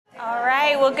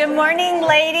Well, good morning,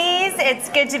 ladies. It's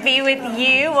good to be with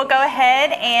you. We'll go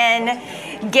ahead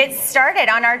and get started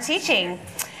on our teaching.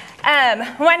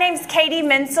 My name's Katie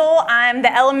Menzel. I'm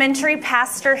the elementary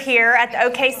pastor here at the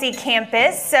OKC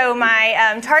campus. So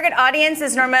my target audience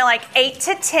is normally like 8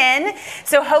 to 10.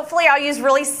 So hopefully I'll use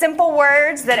really simple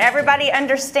words that everybody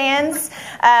understands.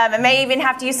 I may even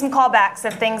have to use some callbacks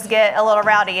if things get a little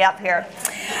rowdy up here.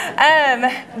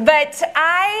 But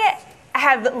I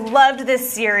have loved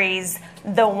this series,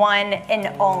 The One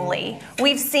and Only.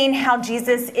 We've seen how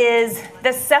Jesus is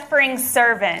the suffering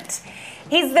servant.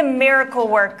 He's the miracle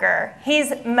worker.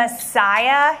 He's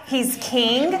Messiah. He's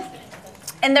King.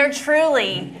 And there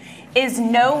truly is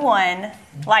no one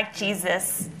like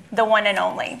Jesus, the one and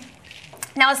only.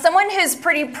 Now, as someone who's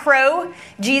pretty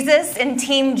pro-Jesus and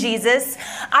Team Jesus,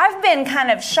 I've been kind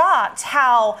of shocked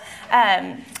how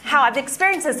I've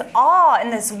experienced this awe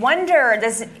and this wonder,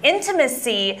 this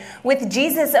intimacy with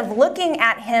Jesus of looking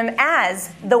at him as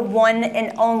the one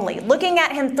and only, looking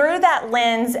at him through that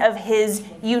lens of his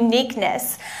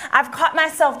uniqueness. I've caught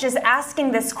myself just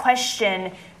asking this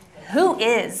question, who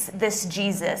is this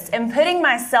Jesus? And putting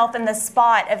myself in the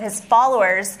spot of his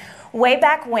followers way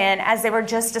back when, as they were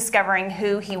just discovering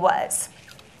who he was.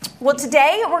 Well,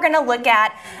 today we're going to look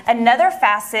at another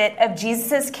facet of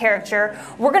Jesus' character.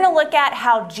 We're going to look at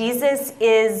how Jesus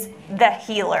is the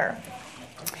healer.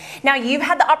 Now, you've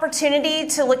had the opportunity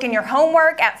to look in your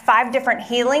homework at 5 different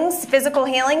healings, physical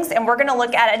healings, and we're going to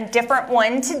look at a different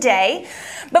one today.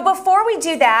 But before we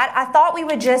do that, I thought we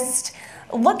would just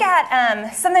look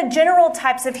at some of the general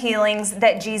types of healings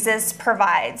that Jesus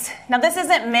provides. Now, this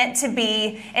isn't meant to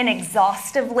be an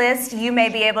exhaustive list. You may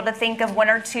be able to think of 1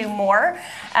 or 2 more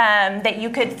that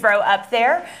you could throw up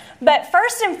there. But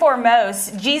first and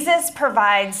foremost, Jesus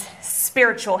provides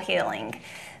spiritual healing.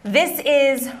 This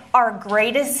is our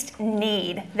greatest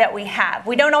need that we have.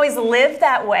 We don't always live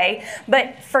that way,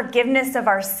 but forgiveness of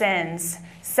our sins,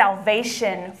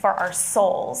 salvation for our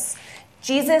souls.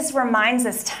 Jesus reminds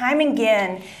us time and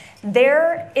again,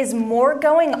 there is more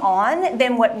going on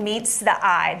than what meets the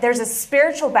eye. There's a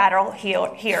spiritual battle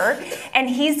here, and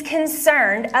he's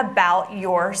concerned about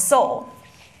your soul.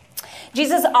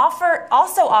 Jesus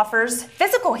also offers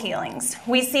physical healings.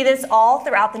 We see this all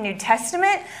throughout the New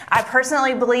Testament. I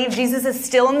personally believe Jesus is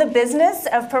still in the business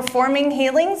of performing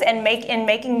healings and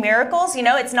making miracles. You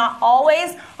know, it's not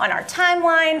always on our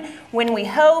timeline when we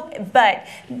hope, but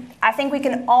I think we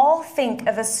can all think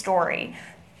of a story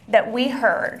that we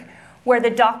heard where the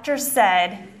doctor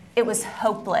said it was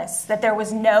hopeless, that there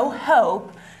was no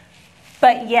hope,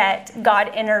 but yet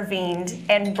God intervened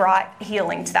and brought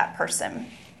healing to that person.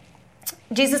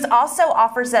 Jesus also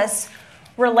offers us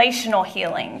relational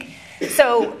healing.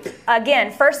 So again,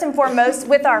 first and foremost,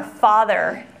 with our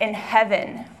Father in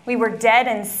heaven, we were dead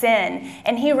in sin,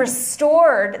 and he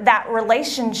restored that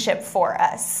relationship for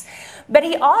us. But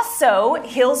he also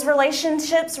heals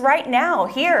relationships right now,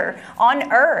 here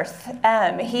on earth.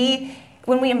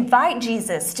 When we invite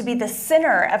Jesus to be the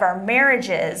center of our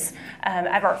marriages,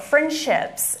 of our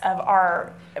friendships, of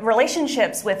our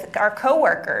relationships with our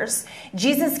coworkers,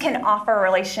 Jesus can offer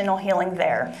relational healing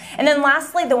there. And then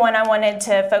lastly, the one I wanted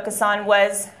to focus on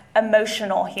was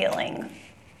emotional healing.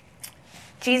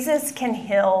 Jesus can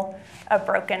heal a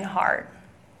broken heart.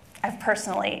 I've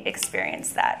personally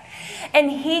experienced that.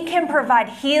 And he can provide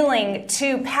healing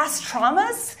to past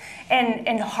traumas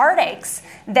and heartaches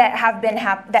that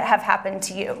have happened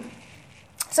to you.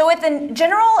 So with a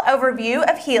general overview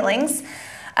of healings,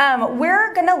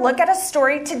 we're going to look at a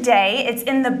story today. It's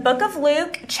in the book of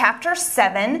Luke, chapter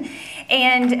 7,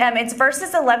 and it's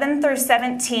verses 11 through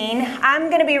 17. I'm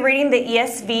going to be reading the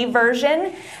ESV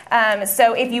version,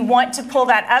 so if you want to pull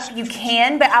that up, you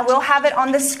can, but I will have it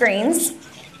on the screens.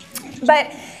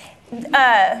 But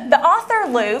the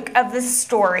author, Luke, of this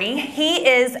story, he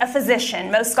is a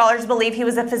physician. Most scholars believe he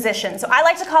was a physician. So I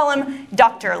like to call him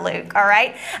Dr. Luke, all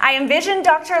right? I envision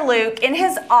Dr. Luke in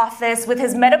his office with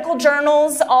his medical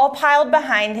journals all piled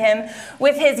behind him,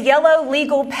 with his yellow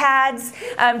legal pads,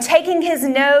 taking his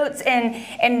notes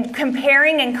and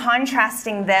comparing and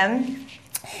contrasting them.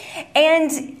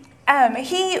 And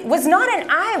he was not an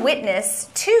eyewitness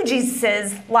to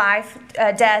Jesus' life,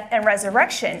 death, and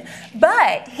resurrection,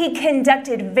 but he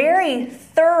conducted very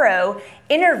thorough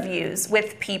interviews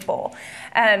with people.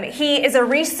 He is a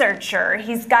researcher.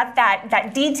 He's got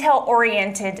that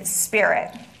detail-oriented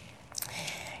spirit.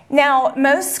 Now,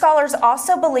 most scholars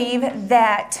also believe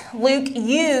that Luke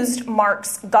used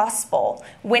Mark's gospel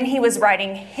when he was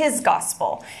writing his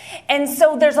gospel. And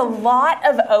so there's a lot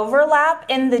of overlap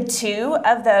in the two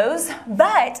of those,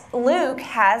 but Luke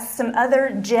has some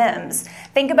other gems.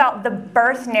 Think about the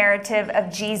birth narrative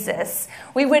of Jesus.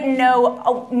 We wouldn't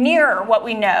know near what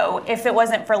we know if it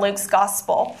wasn't for Luke's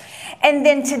gospel. And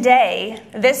then today,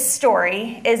 this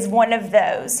story is one of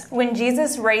those, when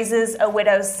Jesus raises a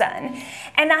widow's son.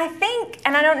 And I think,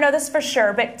 and I don't know this for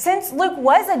sure, but since Luke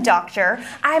was a doctor,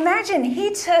 I imagine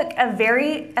he took a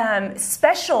very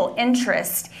special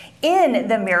interest in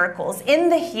the miracles, in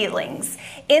the healings,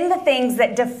 in the things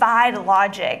that defied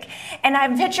logic. And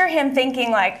I picture him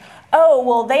thinking like, oh,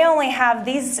 well, they only have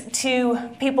these two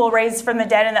people raised from the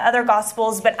dead in the other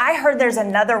gospels, but I heard there's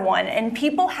another one, and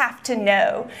people have to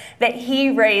know that he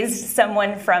raised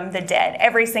someone from the dead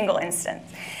every single instance.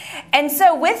 And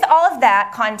so with all of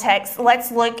that context,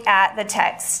 let's look at the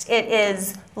text. It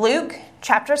is Luke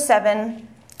chapter 7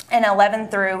 and 11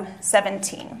 through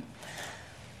 17.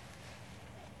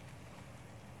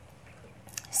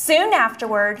 Soon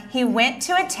afterward, he went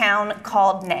to a town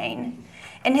called Nain,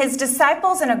 and his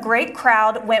disciples and a great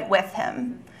crowd went with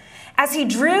him. As he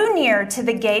drew near to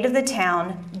the gate of the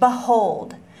town,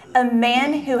 behold, a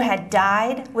man who had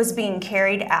died was being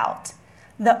carried out,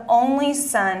 the only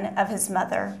son of his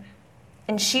mother,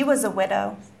 and she was a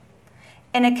widow.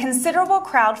 And a considerable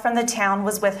crowd from the town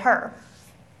was with her.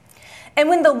 And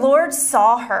when the Lord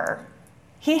saw her,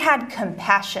 he had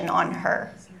compassion on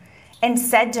her and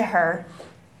said to her,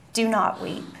 "Do not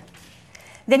weep."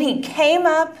 Then he came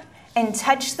up and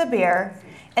touched the bier,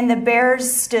 and the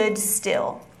bearers stood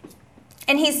still.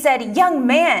 And he said, "Young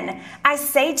man, I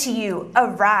say to you,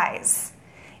 arise."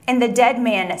 And the dead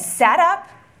man sat up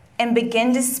and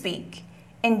began to speak,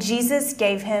 and Jesus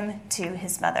gave him to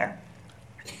his mother.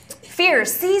 Fear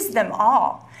seized them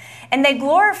all, and they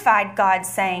glorified God,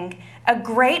 saying, "A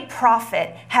great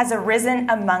prophet has arisen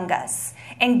among us,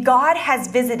 and God has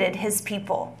visited his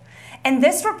people." And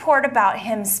this report about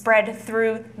him spread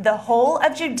through the whole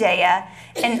of Judea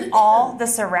and all the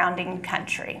surrounding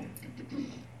country.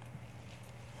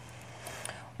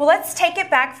 Well, let's take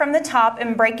it back from the top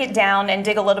and break it down and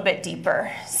dig a little bit deeper.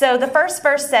 So the first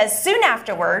verse says, soon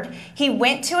afterward, he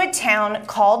went to a town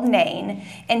called Nain,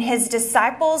 and his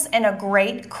disciples and a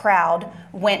great crowd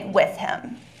went with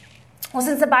him. Well,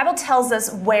 since the Bible tells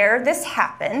us where this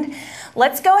happened,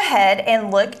 let's go ahead and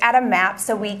look at a map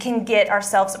so we can get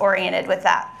ourselves oriented with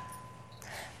that.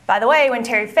 By the way, when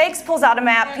Terry Fakes pulls out a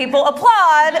map, people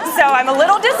applaud, so I'm a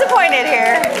little disappointed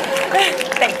here.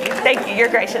 Thank you, you're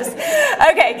gracious.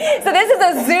 Okay, so this is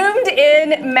a zoomed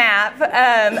in map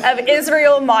of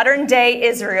Israel, modern day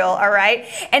Israel, all right?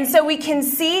 And so we can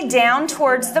see down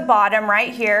towards the bottom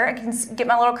right here, I can get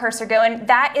my little cursor going,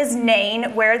 that is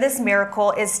Nain, where this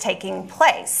miracle is taking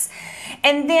place.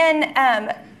 And then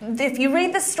if you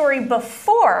read the story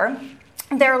before,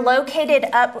 they're located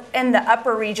up in the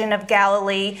upper region of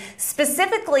Galilee,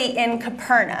 specifically in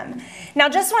Capernaum. Now,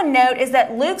 just one note is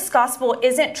that Luke's gospel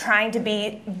isn't trying to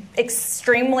be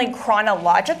extremely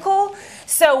chronological.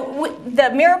 So the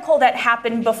miracle that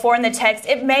happened before in the text,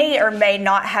 it may or may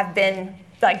not have been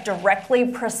like directly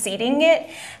preceding it.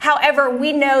 However,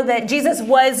 we know that Jesus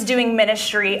was doing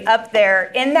ministry up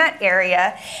there in that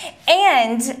area,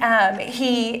 and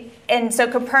so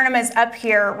Capernaum is up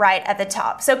here right at the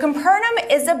top. So Capernaum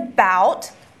is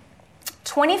about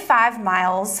 25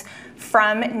 miles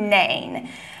from Nain.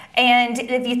 And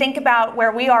if you think about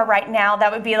where we are right now, that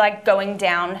would be like going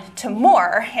down to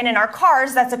Moore. And in our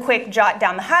cars, that's a quick jot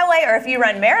down the highway. Or if you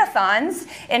run marathons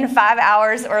in 5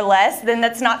 hours or less, then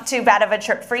that's not too bad of a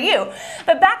trip for you.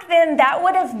 But back then, that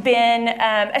would have been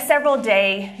a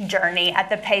several-day journey at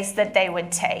the pace that they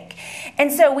would take. And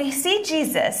so we see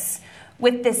Jesus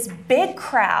with this big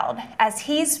crowd as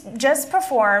he's just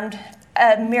performed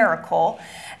a miracle,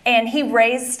 and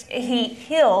he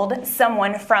healed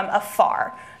someone from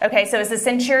afar. Okay, so it's a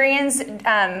centurion's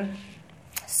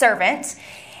servant,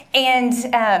 and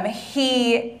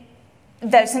the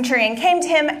centurion came to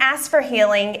him, asked for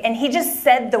healing, and he just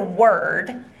said the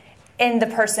word, and the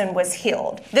person was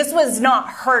healed. This was not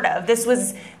heard of. This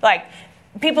was like,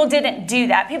 people didn't do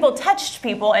that. People touched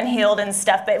people and healed and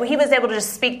stuff, but he was able to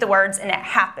just speak the words and it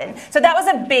happened. So that was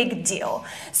a big deal.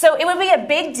 So it would be a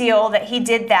big deal that he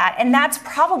did that, and that's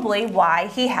probably why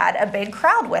he had a big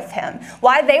crowd with him,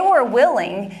 why they were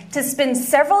willing to spend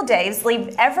several days,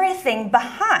 leave everything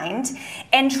behind,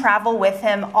 and travel with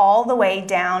him all the way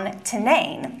down to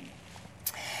Nain.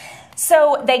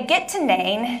 So they get to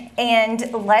Nain, and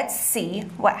let's see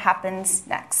what happens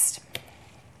next.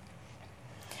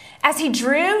 As he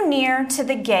drew near to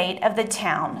the gate of the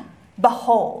town,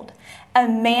 behold, a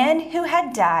man who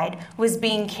had died was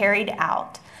being carried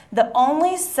out, the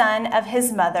only son of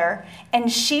his mother,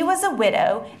 and she was a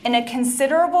widow, and a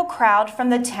considerable crowd from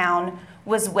the town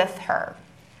was with her.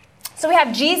 So we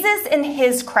have Jesus and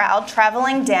his crowd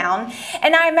traveling down.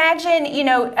 And I imagine,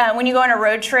 when you go on a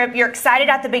road trip, you're excited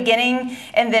at the beginning,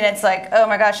 and then it's like, oh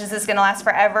my gosh, is this going to last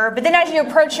forever? But then as you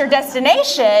approach your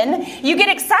destination, you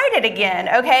get excited again,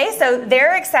 okay? So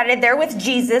they're excited. They're with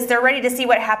Jesus. They're ready to see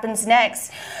what happens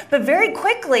next. But very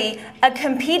quickly, a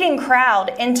competing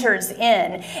crowd enters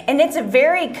in, and it's a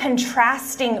very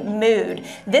contrasting mood.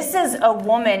 This is a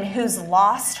woman who's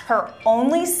lost her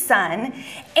only son,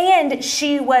 and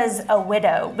she was a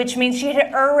widow, which means she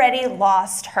had already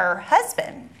lost her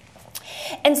husband.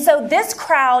 And so this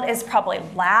crowd is probably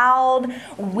loud,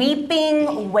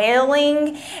 weeping,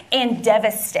 wailing, and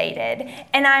devastated.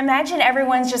 And I imagine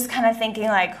everyone's just kind of thinking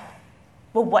like,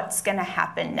 well, what's going to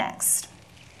happen next?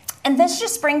 And this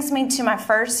just brings me to my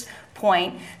first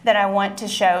point that I want to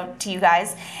show to you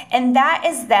guys. And that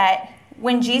is that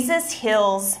when Jesus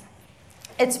heals,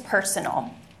 it's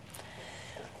personal.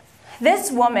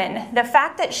 This woman, the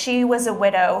fact that she was a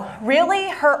widow, really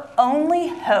her only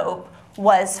hope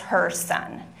was her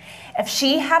son. If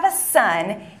she had a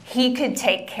son, he could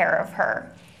take care of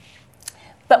her.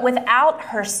 But without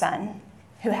her son,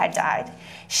 who had died,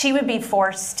 she would be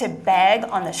forced to beg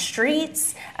on the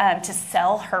streets, to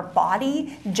sell her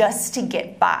body just to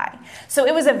get by. So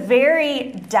it was a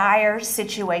very dire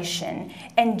situation,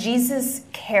 and Jesus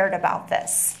cared about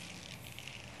this.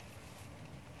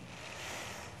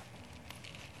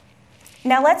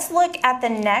 Now let's look at the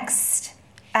next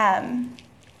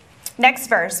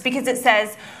verse, because it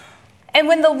says, and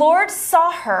when the Lord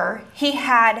saw her, he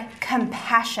had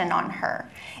compassion on her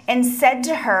and said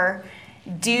to her,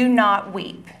 do not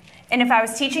weep. And if I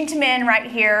was teaching to men right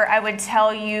here, I would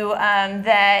tell you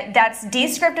that that's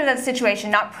descriptive of the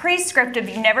situation, not prescriptive.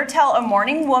 You never tell a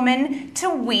mourning woman to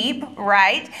weep,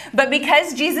 right? But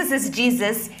because Jesus is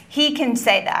Jesus, he can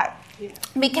say that.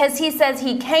 Because he says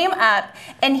he came up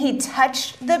and he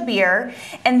touched the bier,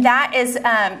 and that is,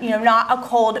 not a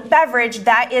cold beverage.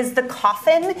 That is the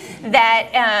coffin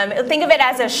that, think of it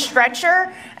as a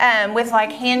stretcher with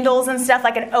like handles and stuff,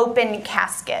 like an open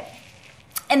casket.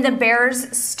 And the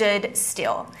bearers stood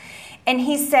still. And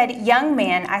he said, young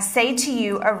man, I say to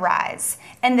you, arise.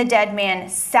 And the dead man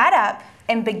sat up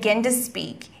and began to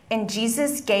speak, and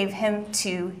Jesus gave him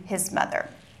to his mother.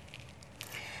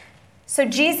 So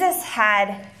Jesus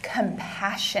had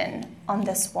compassion on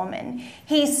this woman.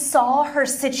 He saw her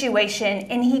situation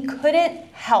and he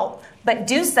couldn't help but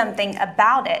do something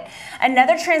about it.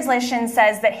 Another translation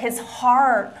says that his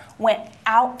heart went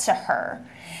out to her.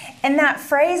 And that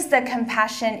phrase, the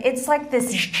compassion, it's like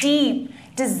this deep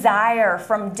desire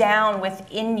from down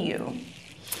within you.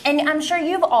 And I'm sure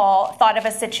you've all thought of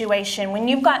a situation when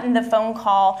you've gotten the phone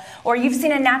call, or you've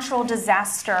seen a natural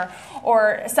disaster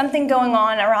or something going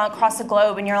on across the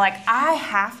globe, and you're like, I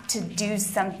have to do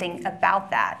something about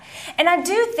that. And I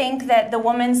do think that the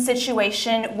woman's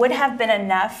situation would have been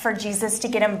enough for Jesus to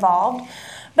get involved.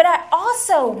 But I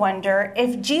also wonder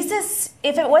if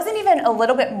it wasn't even a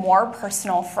little bit more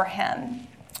personal for him,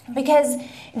 because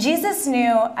Jesus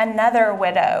knew another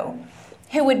widow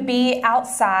who would be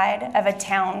outside of a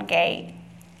town gate,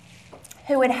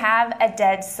 who would have a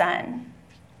dead son.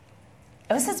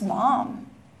 It was his mom,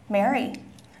 Mary.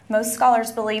 Most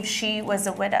scholars believe she was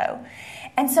a widow.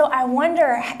 And so I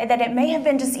wonder that it may have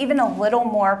been just even a little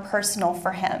more personal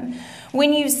for him.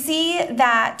 When you see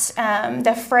that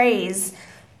the phrase,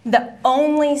 the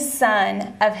only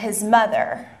son of his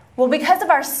mother, well, because of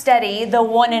our study, the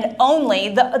one and only,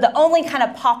 the only kind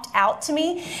of popped out to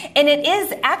me. And it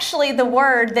is actually the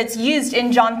word that's used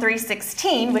in John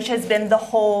 3:16, which has been the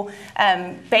whole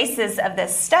basis of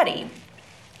this study.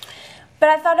 But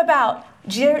I thought about,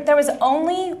 there was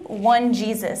only one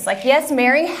Jesus. Like, yes,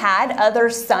 Mary had other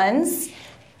sons,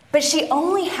 but she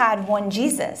only had one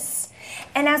Jesus.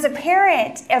 And as a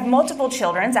parent of multiple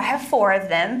children, I have 4 of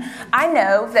them, I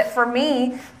know that for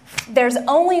me, there's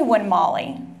only one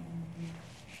Molly.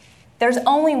 There's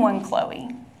only one Chloe.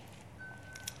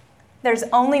 There's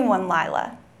only one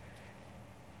Lila.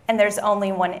 And there's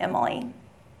only one Emily.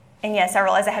 And yes, I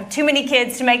realize I have too many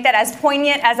kids to make that as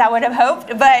poignant as I would have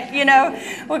hoped, but,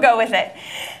 we'll go with it.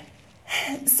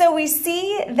 So we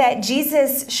see that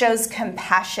Jesus shows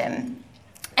compassion.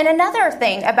 And another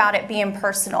thing about it being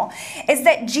personal is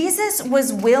that Jesus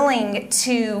was willing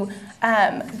to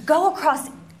go across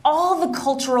all the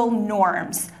cultural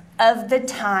norms of the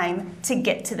time to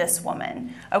get to this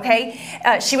woman, okay?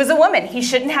 She was a woman. He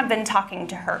shouldn't have been talking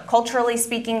to her. Culturally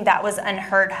speaking, that was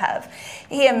unheard of.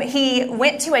 He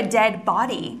went to a dead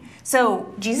body.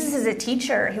 So Jesus is a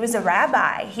teacher. He was a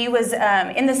rabbi. He was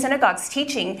in the synagogues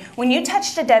teaching. When you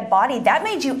touched a dead body, that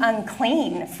made you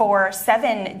unclean for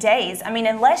 7 days. I mean,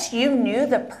 unless you knew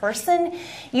the person,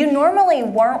 you normally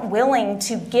weren't willing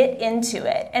to get into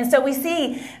it. And so we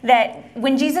see that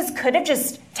when Jesus could have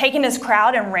just taken his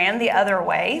crowd and ran the other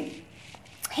way,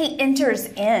 he enters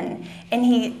in and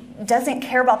he doesn't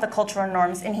care about the cultural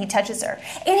norms and he touches her.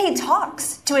 And he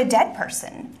talks to a dead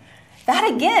person. That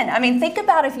again, I mean, think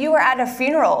about if you were at a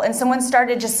funeral and someone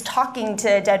started just talking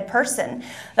to a dead person.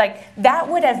 Like, that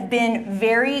would have been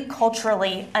very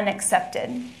culturally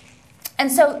unaccepted.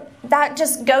 And so that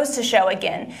just goes to show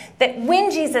again that when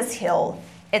Jesus healed,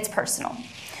 it's personal.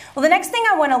 Well, the next thing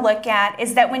I want to look at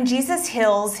is that when Jesus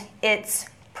heals, it's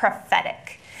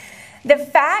prophetic. The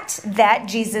fact that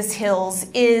Jesus heals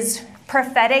is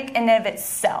prophetic in and of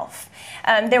itself.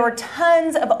 There were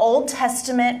tons of Old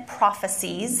Testament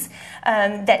prophecies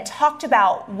that talked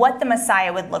about what the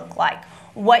Messiah would look like,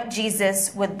 what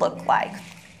Jesus would look like.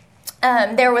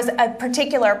 There was a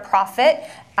particular prophet,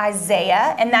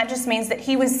 Isaiah, and that just means that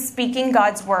he was speaking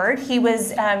God's word. He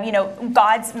was,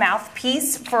 God's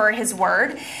mouthpiece for his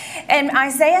word. And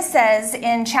Isaiah says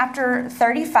in chapter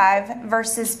 35,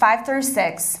 verses 5 through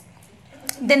 6,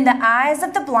 "Then the eyes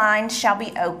of the blind shall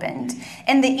be opened,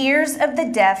 and the ears of the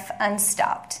deaf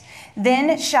unstopped.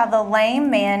 Then shall the lame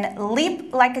man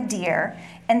leap like a deer,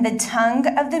 and the tongue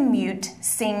of the mute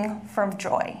sing for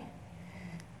joy."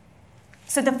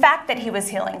 So the fact that he was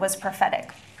healing was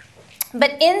prophetic.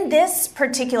 But in this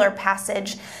particular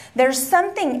passage, there's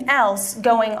something else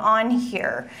going on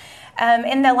here.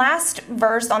 In the last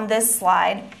verse on this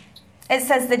slide, it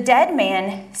says, "The dead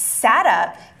man sat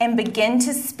up and began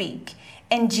to speak,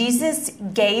 and Jesus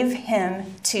gave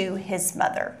him to his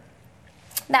mother."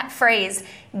 That phrase,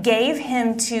 "gave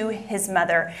him to his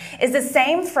mother," is the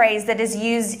same phrase that is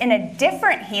used in a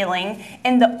different healing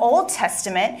in the Old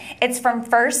Testament. It's from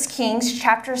 1 Kings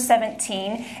chapter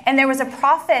 17. And there was a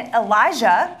prophet,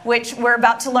 Elijah, which we're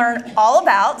about to learn all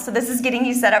about. So this is getting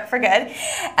you set up for good.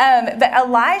 But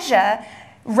Elijah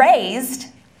raised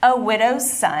a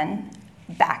widow's son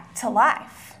back to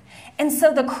life. And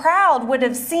so the crowd would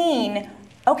have seen,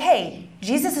 okay,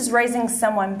 Jesus is raising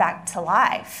someone back to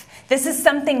life. This is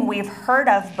something we've heard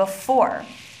of before.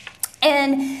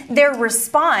 And their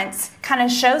response kind of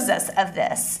shows us of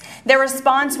this. Their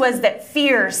response was that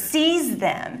fear seized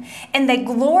them, and they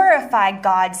glorified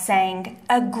God, saying,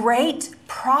 "A great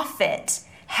prophet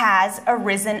has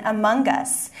arisen among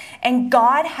us, and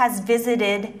God has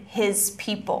visited his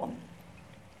people."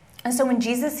 And so when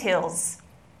Jesus heals,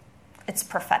 it's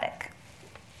prophetic.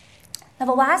 Now,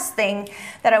 the last thing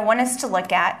that I want us to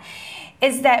look at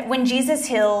is that when Jesus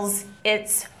heals,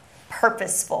 it's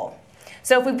purposeful.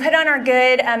 So if we put on our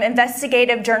good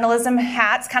investigative journalism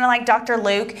hats, kind of like Dr.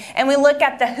 Luke, and we look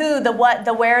at the who, the what,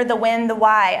 the where, the when, the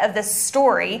why of this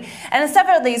story, and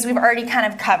several of these we've already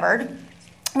kind of covered.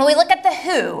 When we look at the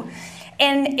who,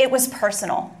 and it was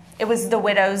personal. It was the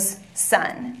widow's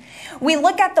son. We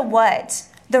look at the what,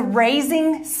 the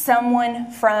raising someone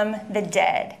from the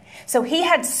dead. So he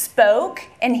had spoke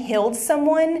and healed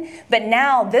someone, but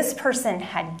now this person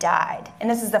had died. And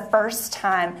this is the first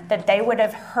time that they would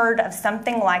have heard of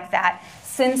something like that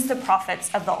since the prophets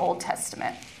of the Old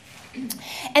Testament.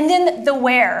 And then the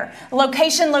where,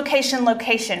 location,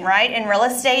 right? In real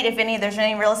estate, if there's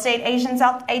any real estate agents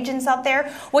out there.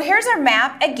 Well, here's our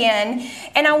map again.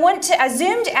 And I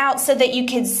zoomed out so that you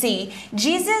could see.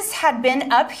 Jesus had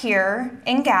been up here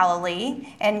in Galilee,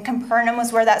 and Capernaum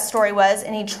was where that story was,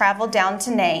 and he traveled down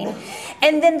to Nain.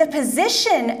 And then the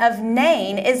position of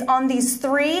Nain is on these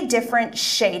 3 different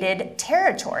shaded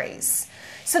territories.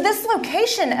 So this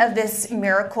location of this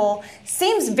miracle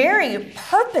seems very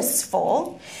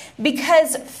purposeful,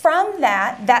 because from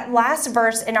that last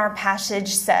verse in our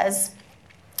passage says,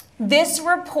 "This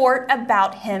report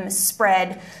about him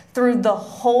spread through the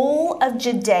whole of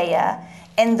Judea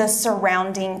and the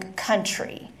surrounding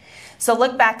country." So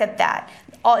look back at that.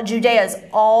 Judea is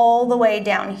all the way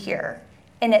down here,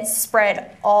 and it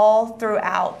spread all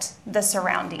throughout the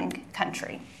surrounding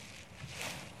country.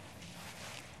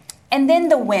 And then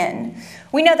the when.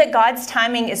 We know that God's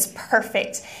timing is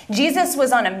perfect. Jesus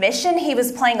was on a mission. He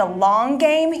was playing a long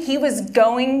game. He was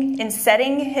going and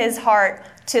setting his heart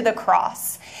to the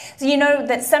cross. So you know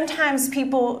that sometimes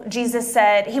Jesus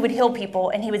said he would heal people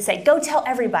and he would say, "Go tell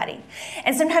everybody."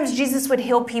 And sometimes Jesus would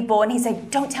heal people and he'd say,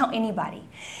 "Don't tell anybody."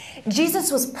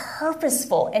 Jesus was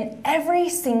purposeful in every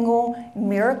single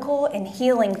miracle and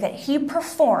healing that he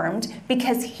performed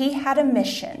because he had a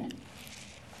mission.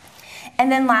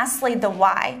 And then lastly, the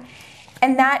why.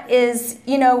 And that is,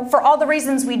 for all the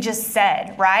reasons we just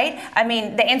said, right? I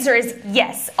mean, the answer is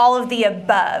yes, all of the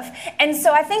above. And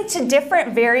so I think to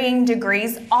different varying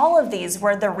degrees, all of these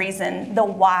were the reason, the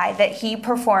why that he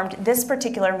performed this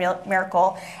particular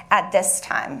miracle at this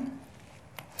time.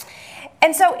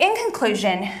 And so in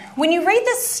conclusion, when you read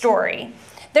this story,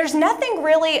 there's nothing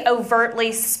really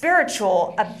overtly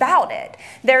spiritual about it.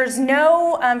 There's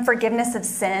no forgiveness of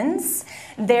sins.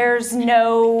 There's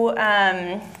no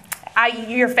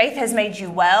your faith has made you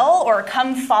well, or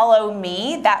come follow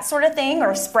me, that sort of thing,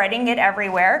 or spreading it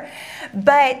everywhere.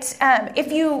 But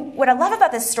what I love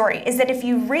about this story is that if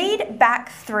you read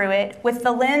back through it with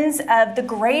the lens of the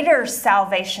greater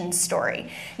salvation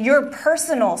story, your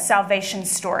personal salvation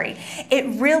story,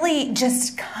 it really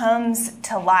just comes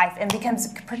to life and becomes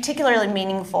particularly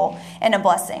meaningful and a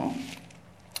blessing.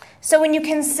 So when you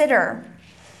consider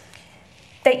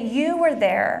that you were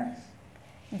there,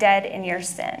 dead in your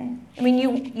sin. I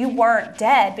mean, you weren't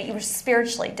dead, but you were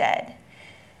spiritually dead.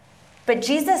 But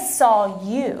Jesus saw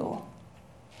you.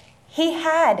 He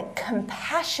had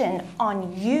compassion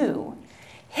on you.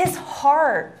 His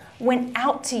heart went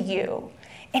out to you,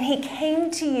 and he came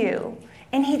to you,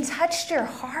 and he touched your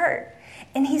heart,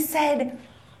 and he said,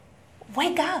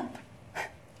 wake up.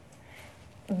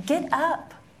 Get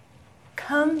up.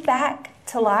 Come back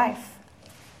to life.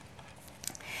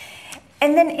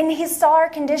 And he saw our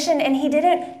condition, and he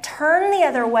didn't turn the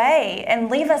other way and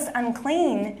leave us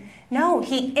unclean. No,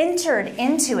 he entered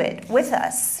into it with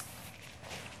us.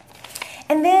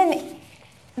 And then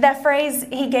that phrase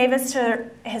he gave us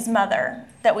to his mother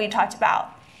that we talked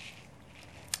about.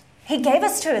 He gave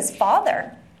us to his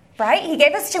Father, right? He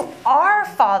gave us to our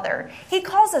Father. He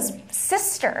calls us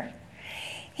sister.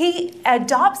 He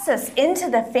adopts us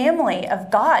into the family of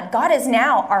God. God is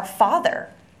now our Father.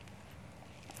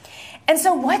 And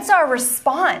so what's our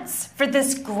response for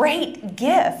this great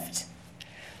gift?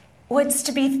 Well, it's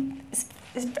to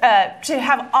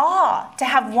have awe, to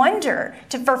have wonder,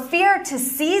 for fear to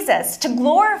seize us, to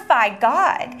glorify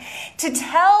God, to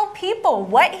tell people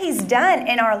what he's done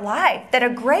in our life, that a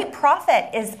great prophet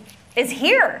is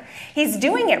here. He's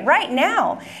doing it right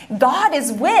now. God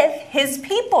is with his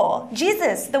people.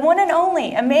 Jesus, the one and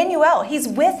only, Emmanuel, he's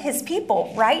with his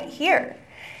people right here.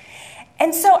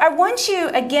 And so I want you,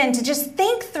 again, to just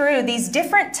think through these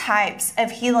different types of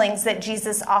healings that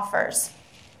Jesus offers.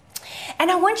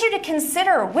 And I want you to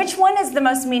consider which one is the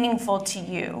most meaningful to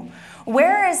you.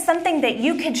 Where is something that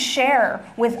you could share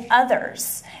with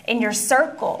others in your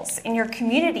circles, in your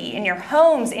community, in your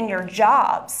homes, in your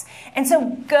jobs? And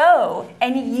so go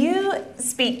and you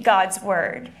speak God's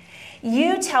word.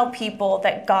 You tell people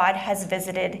that God has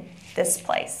visited this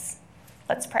place.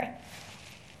 Let's pray.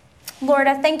 Lord,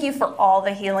 I thank you for all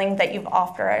the healing that you've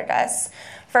offered us.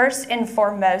 First and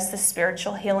foremost, the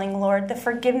spiritual healing, Lord, the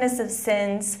forgiveness of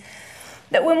sins,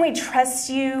 that when we trust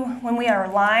you, when we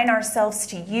align ourselves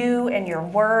to you and your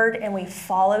word, and we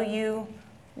follow you,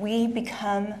 we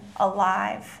become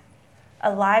alive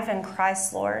in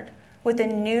Christ, Lord, with a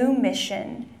new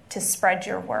mission to spread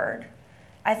your word.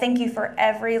 I thank you for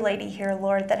every lady here,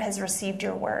 Lord, that has received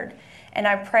your word. And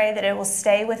I pray that it will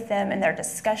stay with them in their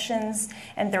discussions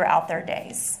and throughout their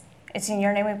days. It's in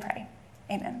your name we pray.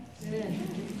 Amen.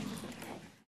 Amen.